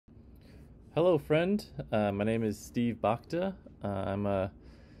Hello, friend. My name is Steve Bakhta. I'm a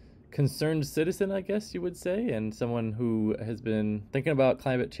concerned citizen, I guess you would say, and someone who has been thinking about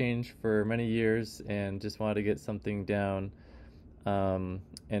climate change for many years and just wanted to get something down and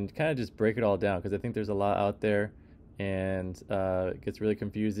kind of just break it all down because I think there's a lot out there and it gets really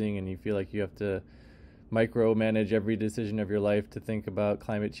confusing and you feel like you have to micromanage every decision of your life to think about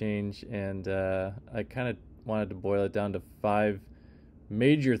climate change. And I kind of wanted to boil it down to five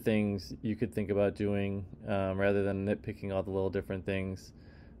major things you could think about doing rather than nitpicking all the little different things,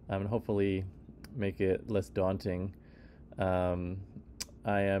 and hopefully make it less daunting. Um,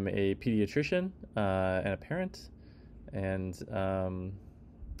 I am a pediatrician and a parent, and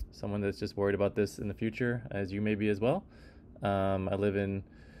someone that's just worried about this in the future, as you may be as well. I live in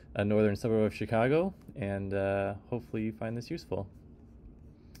a northern suburb of Chicago, and hopefully you find this useful.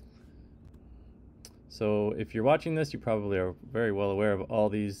 So if you're watching this, you probably are very well aware of all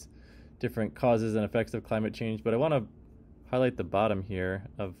these different causes and effects of climate change, but I want to highlight the bottom here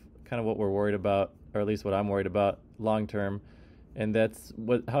of kind of what we're worried about, or at least what I'm worried about long term, and that's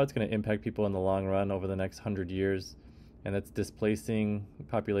how it's going to impact people in the long run over the next 100 years, and that's displacing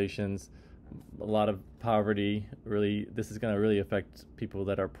populations, a lot of poverty. Really, this is going to really affect people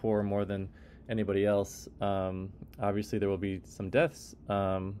that are poor more than anybody else. Obviously, there will be some deaths,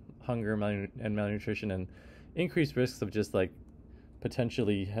 hunger and malnutrition, and increased risks of just like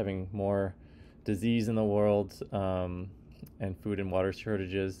potentially having more disease in the world, and food and water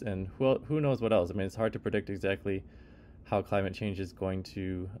shortages, and who knows what else. I mean, it's hard to predict exactly how climate change is going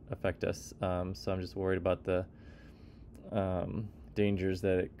to affect us. So I'm just worried about the dangers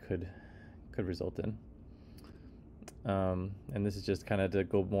that it could result in. And this is just kind of to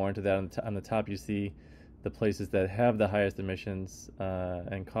go more into that. On the top, you see the places that have the highest emissions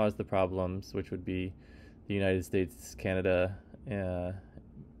and cause the problems, which would be the United States, Canada,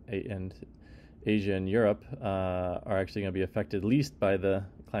 and Asia and Europe, are actually going to be affected least by the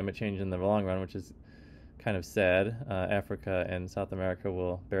climate change in the long run, which is kind of sad. Africa and South America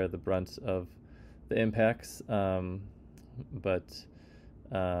will bear the brunt of the impacts, but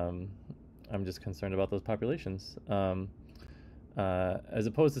I'm just concerned about those populations. As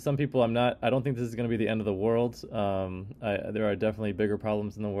opposed to some people, I don't think this is going to be the end of the world. There are definitely bigger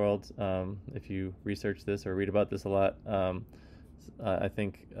problems in the world. If you research this or read about this a lot, I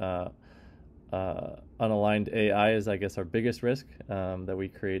think unaligned AI is, I guess, our biggest risk, that we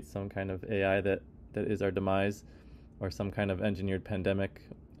create some kind of AI that is our demise, or some kind of engineered pandemic.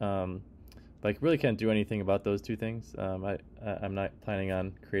 But I really can't do anything about those two things. I'm not planning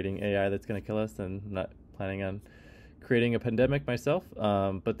on creating AI that's going to kill us, and I'm not planning on creating a pandemic myself.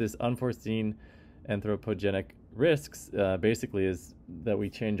 But this unforeseen anthropogenic risks basically is that we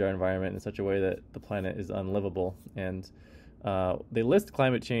change our environment in such a way that the planet is unlivable. And they list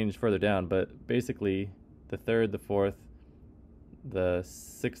climate change further down, but basically the third, the fourth, the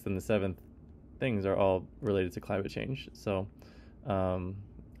sixth, and the seventh things are all related to climate change. So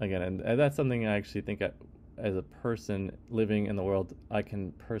again, and that's something I actually think as a person living in the world, I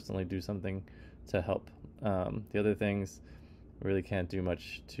can personally do something to help. The other things really can't do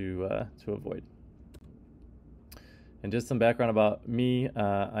much to avoid. And just some background about me,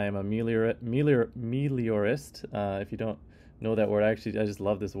 I am a meliorist. If you don't know that word, actually, I just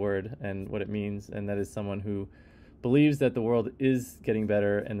love this word and what it means, and that is someone who believes that the world is getting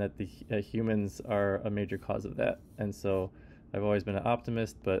better and that the humans are a major cause of that. And so I've always been an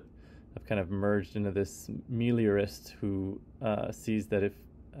optimist, but I've kind of merged into this meliorist who sees that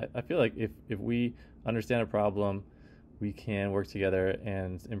I feel like if we understand a problem, we can work together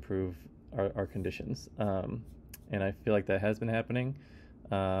and improve our conditions. And I feel like that has been happening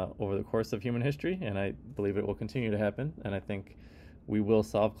over the course of human history, and I believe it will continue to happen. And I think we will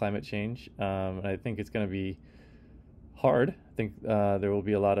solve climate change. And I think it's going to be hard. I think there will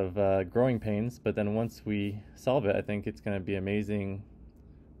be a lot of growing pains, but then once we solve it, I think it's going to be amazing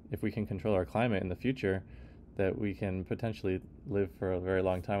if we can control our climate in the future, that we can potentially live for a very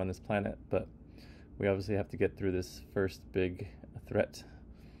long time on this planet. But we obviously have to get through this first big threat.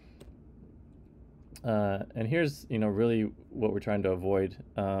 And here's, really what we're trying to avoid.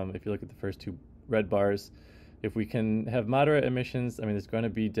 If you look at the first two red bars, if we can have moderate emissions, I mean, there's going to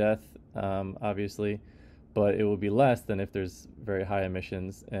be death, obviously, but it will be less than if there's very high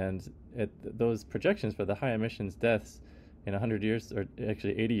emissions. And those projections for the high emissions deaths in 100 years, or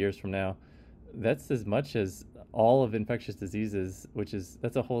actually 80 years from now, that's as much as all of infectious diseases,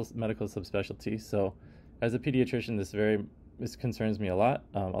 that's a whole medical subspecialty. So as a pediatrician, this concerns me a lot.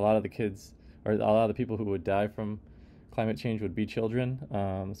 A lot of the kids, or a lot of the people who would die from climate change would be children.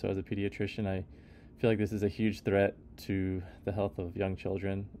 So as a pediatrician, I feel like this is a huge threat to the health of young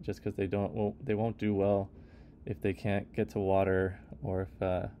children, just because they won't do well if they can't get to water, or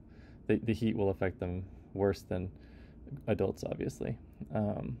if the heat will affect them worse than adults, obviously.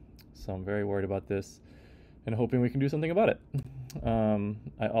 So I'm very worried about this and hoping we can do something about it.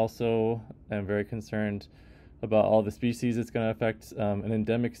 I also am very concerned about all the species it's going to affect. An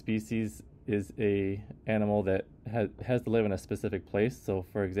endemic species is a animal that has to live in a specific place. So,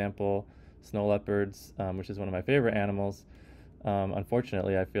 for example, snow leopards, which is one of my favorite animals,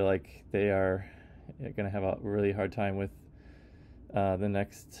 unfortunately, I feel like they are going to have a really hard time with the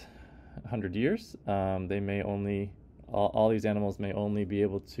next 100 years. They may only, all these animals may only be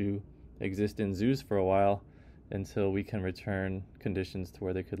able to exist in zoos for a while until we can return conditions to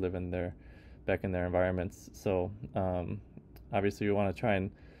where they could live back in their environments. So obviously we want to try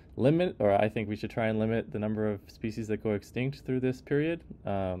and limit, or I think we should try and limit the number of species that go extinct through this period,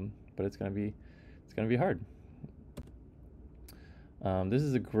 but it's going to be hard. This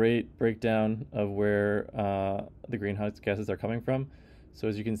is a great breakdown of where the greenhouse gases are coming from. So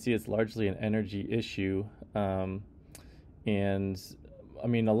as you can see, it's largely an energy issue, and I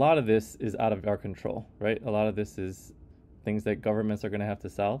mean, a lot of this is out of our control, right? A lot of this is things that governments are going to have to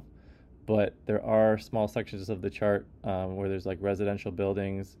solve, but there are small sections of the chart where there's like residential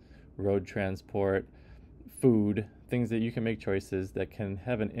buildings, road transport, food, things that you can make choices that can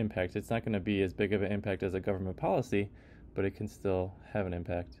have an impact. It's not going to be as big of an impact as a government policy, but it can still have an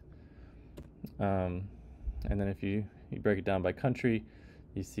impact. And then if you break it down by country,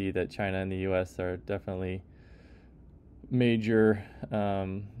 you see that China and the US are definitely major,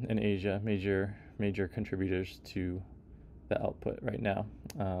 in Asia, major contributors to the output right now,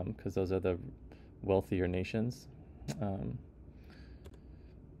 because those are the wealthier nations.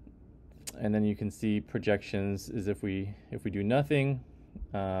 And then you can see projections is if we do nothing,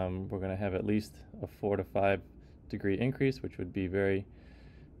 we're going to have at least a 4 to 5 degree increase, which would be very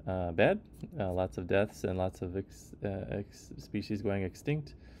bad. Lots of deaths and lots of species going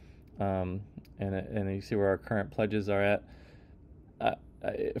extinct. And you see where our current pledges are at.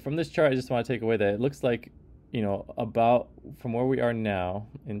 From this chart, I just want to take away that it looks like, about from where we are now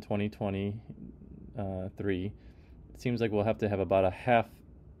in 2023, it seems like we'll have to have about a half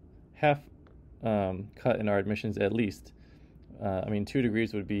cut in our emissions at least. I mean, 2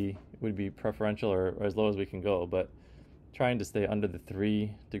 degrees would be preferential, or as low as we can go, but trying to stay under the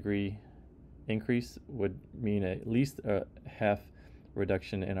 3 degree increase would mean at least a half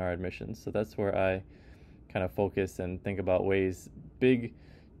reduction in our emissions. So that's where I kind of focus and think about big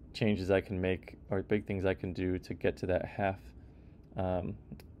changes I can make, or big things I can do to get to that half,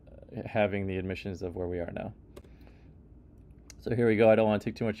 having the emissions of where we are now. So here we go. I don't want to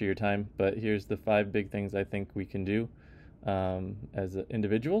take too much of your time, but here's the 5 big things I think we can do as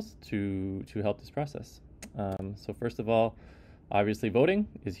individuals to help this process. So first of all, obviously voting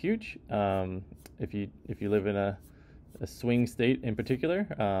is huge. If you live in a swing state in particular,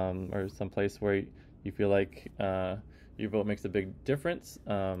 or some place where you feel like your vote makes a big difference,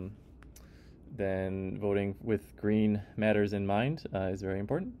 then voting with green matters in mind is very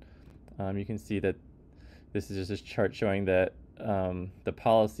important. You can see that this is just a chart showing that the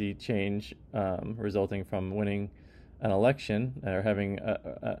policy change resulting from winning an election, or having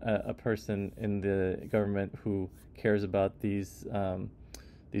a person in the government who cares about these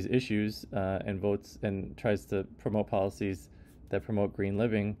issues and votes and tries to promote policies that promote green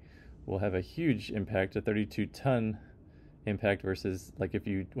living, will have a huge impact, a 32-ton impact, versus like if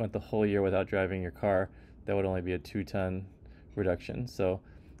you went the whole year without driving your car, that would only be a 2-ton reduction. So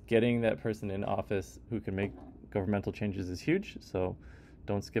getting that person in office who can make governmental changes is huge. So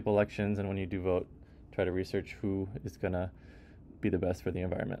don't skip elections, and when you do vote, try to research who is going to be the best for the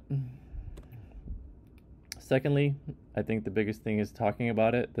environment. Secondly, I think the biggest thing is talking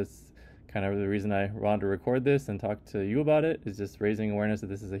about it. That's kind of the reason I wanted to record this and talk to you about it, is just raising awareness that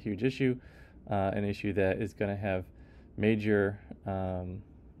this is a huge issue, an issue that is going to have major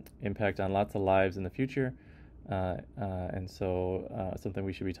impact on lots of lives in the future, and so something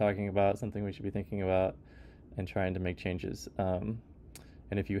we should be talking about, something we should be thinking about, and trying to make changes.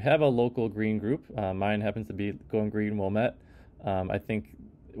 And if you have a local green group, mine happens to be Going Green Wilmette. I think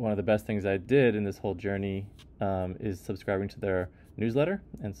one of the best things I did in this whole journey is subscribing to their newsletter.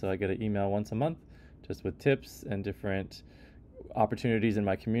 And so I get an email once a month just with tips and different opportunities in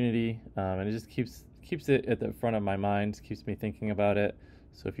my community. And it just keeps it at the front of my mind, keeps me thinking about it.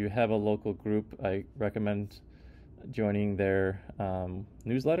 So if you have a local group, I recommend joining their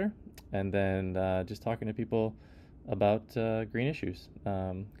newsletter, and then just talking to people about green issues,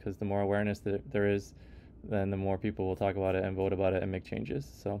 because the more awareness that there is, then the more people will talk about it and vote about it and make changes.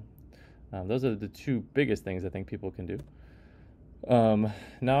 So Those are the two biggest things I think people can do.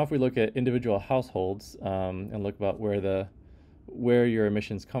 Now, if we look at individual households and look about where your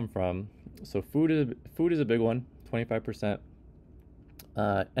emissions come from, so food is a big one, 25%.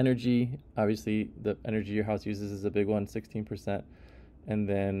 Energy, obviously, the energy your house uses is a big one, 16%. And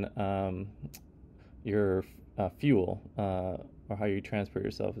then your fuel or how you transport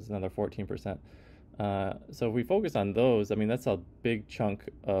yourself is another 14%. So if we focus on those, I mean, that's a big chunk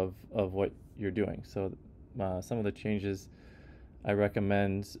of what you're doing. So some of the changes I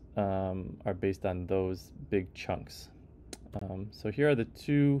recommend are based on those big chunks. So here are the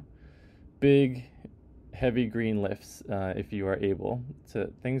two big heavy green lifts, if you are able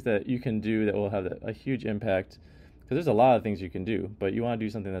to, things that you can do that will have a huge impact, because there's a lot of things you can do, but you want to do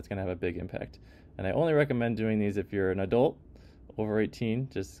something that's going to have a big impact. And I only recommend doing these if you're an adult over 18,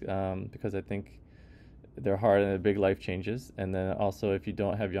 just because I think they're hard and they're big life changes. And then also if you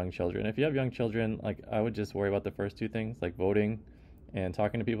don't have young children. If you have young children, like, I would just worry about the first two things, like voting and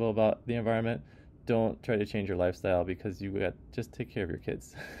talking to people about the environment. Don't try to change your lifestyle, because just take care of your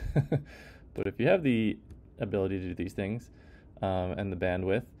kids. But if you have the ability to do these things and the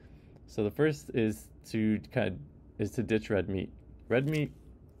bandwidth, so the first is to ditch red meat. Red meat,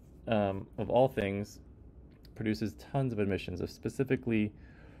 of all things, produces tons of emissions of specifically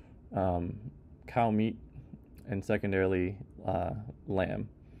cow meat and secondarily lamb.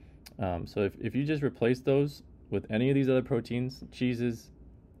 So if you just replace those with any of these other proteins, cheeses,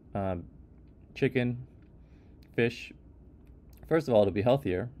 chicken, fish, first of all, it'll be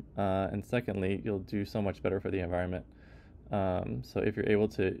healthier, and secondly, you'll do so much better for the environment. So if you're able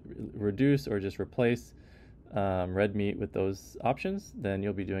to reduce or just replace red meat with those options, then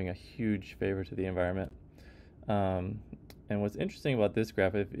you'll be doing a huge favor to the environment. And what's interesting about this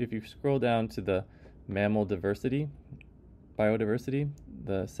graph, if you scroll down to the mammal biodiversity,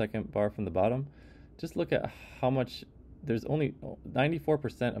 the second bar from the bottom, just look at how much, there's only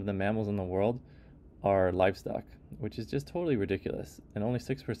 94% of the mammals in the world are livestock, which is just totally ridiculous, and only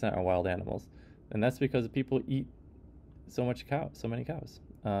 6% are wild animals. And that's because people eat so many cows.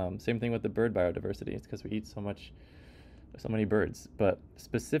 Same thing with the bird biodiversity. It's because we eat so many birds. But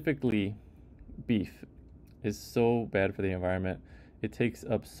specifically, beef is so bad for the environment. It takes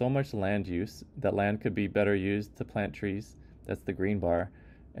up so much land use. That land could be better used to plant trees. That's the green bar.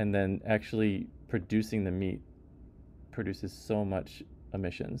 And then actually producing the meat produces so much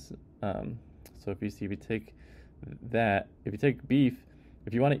emissions. So if you take beef,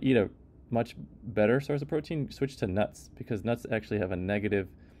 if you want to eat a much better source of protein, switch to nuts, because nuts actually have a negative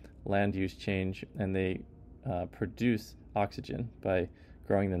land use change, and they produce oxygen by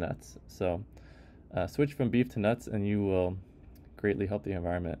growing the nuts. So switch from beef to nuts, and you will greatly help the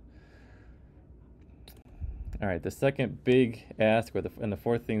environment. All right, the second big ask, and the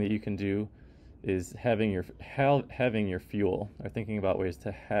fourth thing that you can do, is having your fuel, or thinking about ways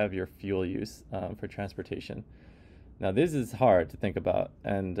to have your fuel use for transportation. Now, this is hard to think about,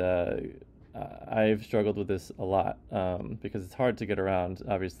 and I've struggled with this a lot because it's hard to get around,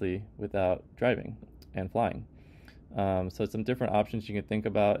 obviously, without driving and flying. So some different options you can think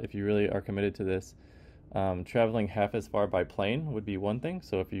about if you really are committed to this. Traveling half as far by plane would be one thing.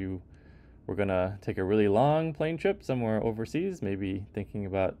 So if you were going to take a really long plane trip somewhere overseas, maybe thinking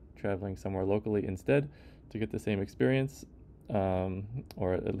about traveling somewhere locally instead to get the same experience,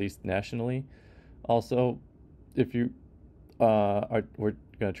 or at least nationally. Also, if you we're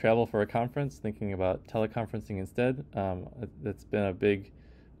going to travel for a conference, thinking about teleconferencing instead. That's been a big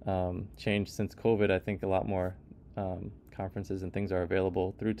change since COVID. I think a lot more conferences and things are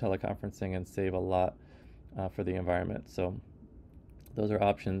available through teleconferencing and save a lot for the environment. So those are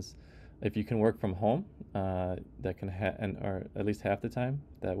options. If you can work from home, that can or at least half the time,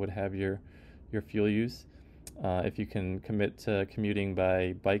 that would have your fuel use. If you can commit to commuting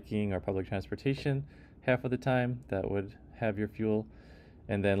by biking or public transportation half of the time, that would have your fuel.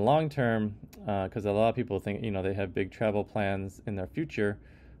 And then long term, because a lot of people think they have big travel plans in their future,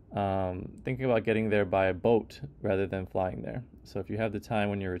 thinking about getting there by boat rather than flying there. So if you have the time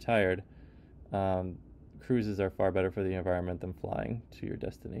when you're retired, cruises are far better for the environment than flying to your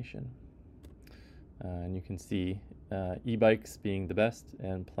destination. And you can see e-bikes being the best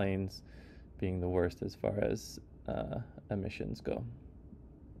and planes being the worst as far as emissions go.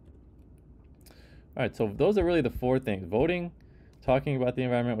 All right, so those are really the four things: voting, talking about the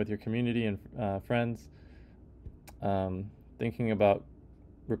environment with your community and friends, thinking about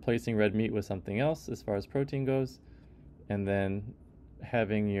replacing red meat with something else as far as protein goes, and then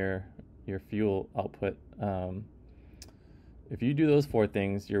having your fuel output. If you do those four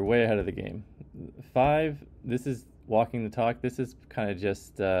things, you're way ahead of the game. 5, this is walking the talk. This is kind of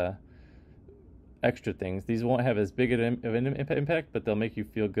just extra things. These won't have as big of an impact, but they'll make you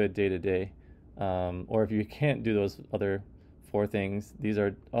feel good day to day. Or if you can't do those other 4 things, these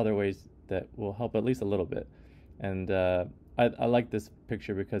are other ways that will help at least a little bit. And I like this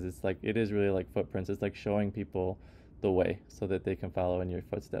picture because it's like, it is really like footprints. It's like showing people the way so that they can follow in your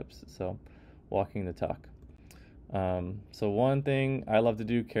footsteps. So walking the talk. So one thing I love to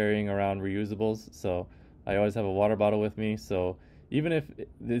do, carrying around reusables. So I always have a water bottle with me. So even if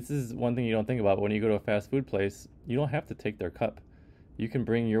this is one thing you don't think about, but when you go to a fast food place, you don't have to take their cup. You can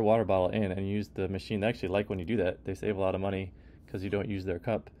bring your water bottle in and use the machine. They actually like when you do that. They save a lot of money because you don't use their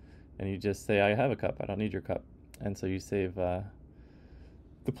cup. And you just say, I have a cup, I don't need your cup. And so you save the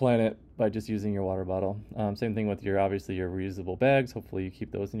planet by just using your water bottle. Same thing with obviously your reusable bags. Hopefully you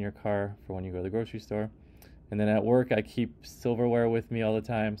keep those in your car for when you go to the grocery store. And then at work, I keep silverware with me all the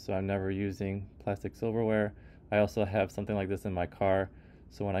time, so I'm never using plastic silverware. I also have something like this in my car,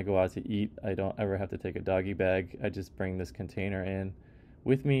 so when I go out to eat, I don't ever have to take a doggy bag. I just bring this container in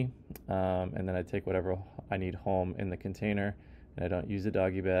with me, and then I take whatever I need home in the container, and I don't use a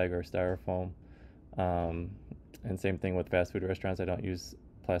doggy bag or styrofoam. And same thing with fast food restaurants. I don't use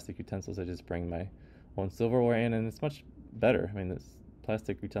plastic utensils. I just bring my own silverware in, and it's much better. I mean, this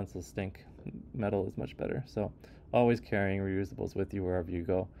plastic utensils stink. Metal is much better. So always carrying reusables with you wherever you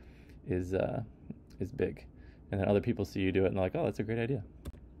go is big. And then other people see you do it and they're like, oh, that's a great idea.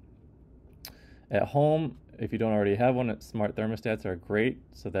 At home, if you don't already have one, smart thermostats are great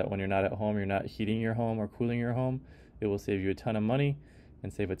so that when you're not at home, you're not heating your home or cooling your home. It will save you a ton of money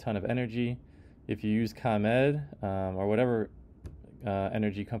and save a ton of energy. If you use ComEd or whatever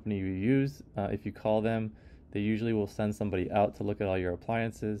energy company you use, if you call them, they usually will send somebody out to look at all your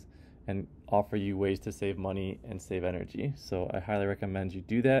appliances and offer you ways to save money and save energy. So I highly recommend you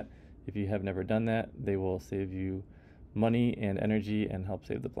do that. If you have never done that, they will save you money and energy and help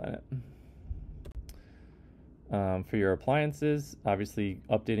save the planet. For your appliances, obviously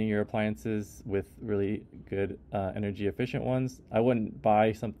updating your appliances with really good energy efficient ones. I wouldn't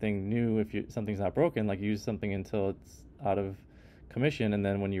buy something new if something's not broken, like use something until it's out of commission, and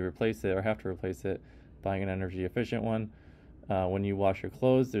then when you replace it or have to replace it, buying an energy efficient one. When you wash your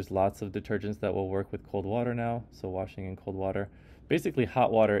clothes, there's lots of detergents that will work with cold water now, so washing in cold water. Basically,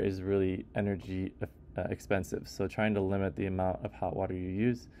 hot water is really energy expensive, so trying to limit the amount of hot water you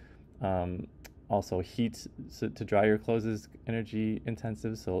use. Also, heat to dry your clothes is energy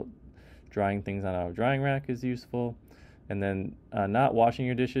intensive, so drying things on a drying rack is useful. And then not washing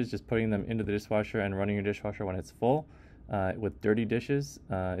your dishes, just putting them into the dishwasher and running your dishwasher when it's full. With dirty dishes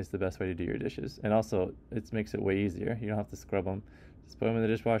is the best way to do your dishes. And also, it makes it way easier. You don't have to scrub them. Just put them in the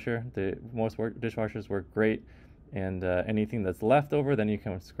dishwasher. Most dishwashers work great. And anything that's left over, then you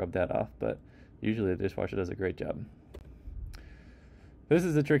can scrub that off. But usually the dishwasher does a great job. This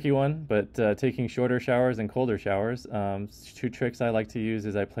is a tricky one, but taking shorter showers and colder showers. 2 tricks I like to use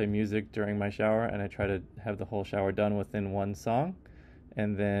is I play music during my shower, and I try to have the whole shower done within one song.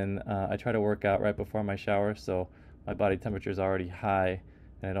 And then I try to work out right before my shower, so my body temperature is already high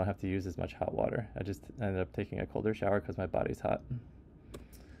and I don't have to use as much hot water. I just ended up taking a colder shower because my body's hot.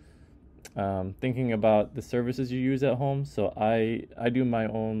 Thinking about the services you use at home. So I do my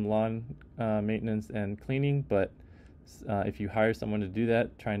own lawn maintenance and cleaning, but if you hire someone to do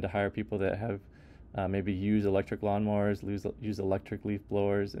that, trying to hire people that have maybe use electric lawnmowers, use electric leaf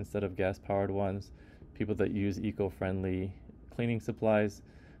blowers instead of gas-powered ones, people that use eco-friendly cleaning supplies,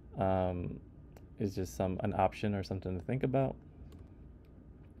 is just an option or something to think about.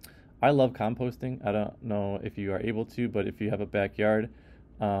 I love composting. I don't know if you are able to, but if you have a backyard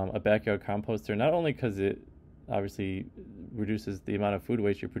composter, not only because it obviously reduces the amount of food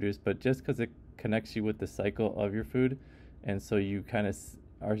waste you produce, but just because it connects you with the cycle of your food, and so you kind of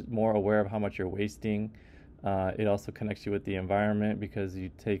are more aware of how much you're wasting. It also connects you with the environment because you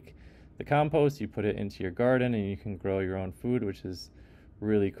take the compost, you put it into your garden, and you can grow your own food, which is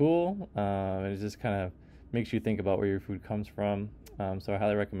really cool. And it just kind of makes you think about where your food comes from. So I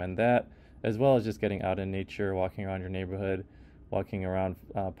highly recommend that, as well as just getting out in nature, walking around your neighborhood, walking around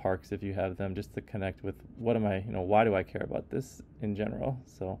parks if you have them, just to connect with why do I care about this in general.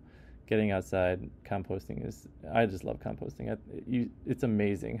 So getting outside, composting I just love composting. It's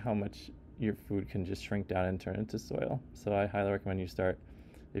amazing how much your food can just shrink down and turn into soil. So I highly recommend you start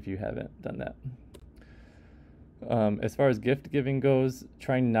if you haven't done that. As far as gift giving goes,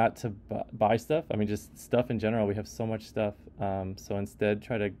 trying not to buy stuff. I mean, just stuff in general. We have so much stuff. So instead,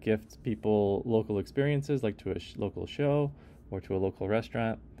 try to gift people local experiences, like to a local show or to a local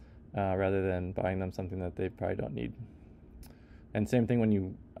restaurant, rather than buying them something that they probably don't need. And same thing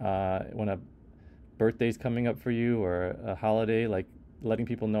when a birthday's coming up for you or a holiday, like letting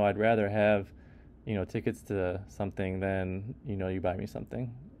people know I'd rather have tickets to something, then you buy me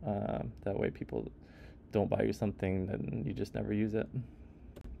something. That way people don't buy you something, then you just never use it.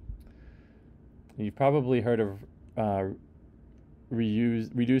 You've probably heard of reduce,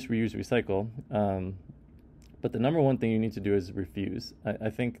 reuse, recycle. But the number one thing you need to do is refuse. I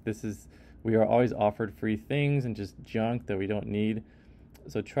think we are always offered free things and just junk that we don't need.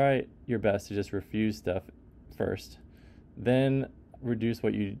 So try your best to just refuse stuff first, then reduce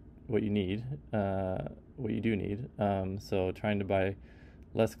what you need, what you do need. So trying to buy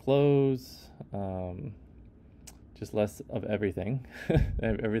less clothes, just less of everything,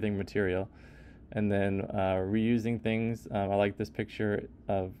 everything material, and then reusing things. I like this picture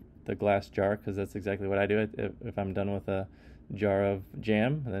of the glass jar because that's exactly what I do. If I'm done with a jar of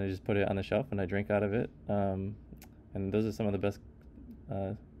jam, and then I just put it on the shelf and I drink out of it. And those are some of the best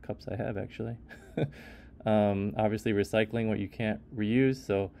cups I have, actually. Obviously, recycling what you can't reuse.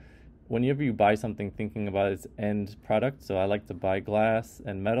 So whenever you buy something, thinking about its end product. So I like to buy glass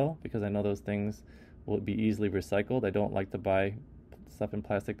and metal because I know those things will be easily recycled. I don't like to buy stuff in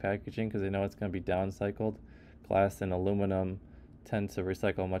plastic packaging because I know it's going to be downcycled. Glass and aluminum tend to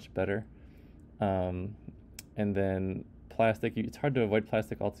recycle much better. And then plastic, it's hard to avoid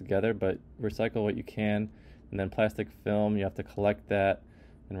plastic altogether, but recycle what you can. And then plastic film, you have to collect that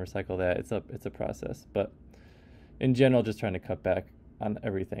and recycle that. It's a process, but in general, just trying to cut back on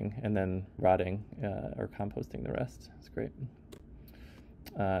everything, and then rotting or composting the rest. It's great.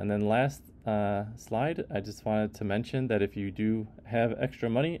 And then last slide, I just wanted to mention that if you do have extra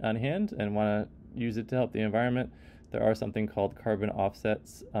money on hand and want to use it to help the environment, there are something called carbon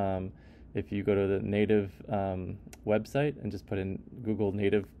offsets. If you go to the Native website and just put in Google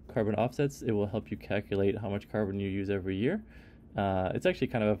Native carbon offsets, it will help you calculate how much carbon you use every year. It's actually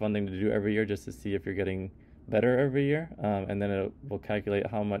kind of a fun thing to do every year just to see if you're getting better every year. And then it will calculate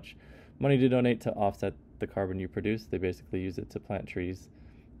how much money to donate to offset the carbon you produce. They basically use it to plant trees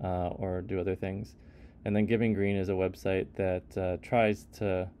or do other things. And then Giving Green is a website that tries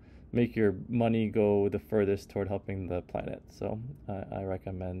to make your money go the furthest toward helping the planet. So I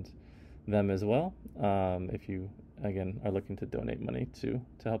recommend them as well if you, again, are looking to donate money to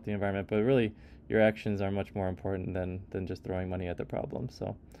help the environment. But really, your actions are much more important than just throwing money at the problem.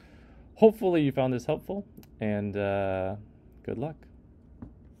 So hopefully you found this helpful, and good luck.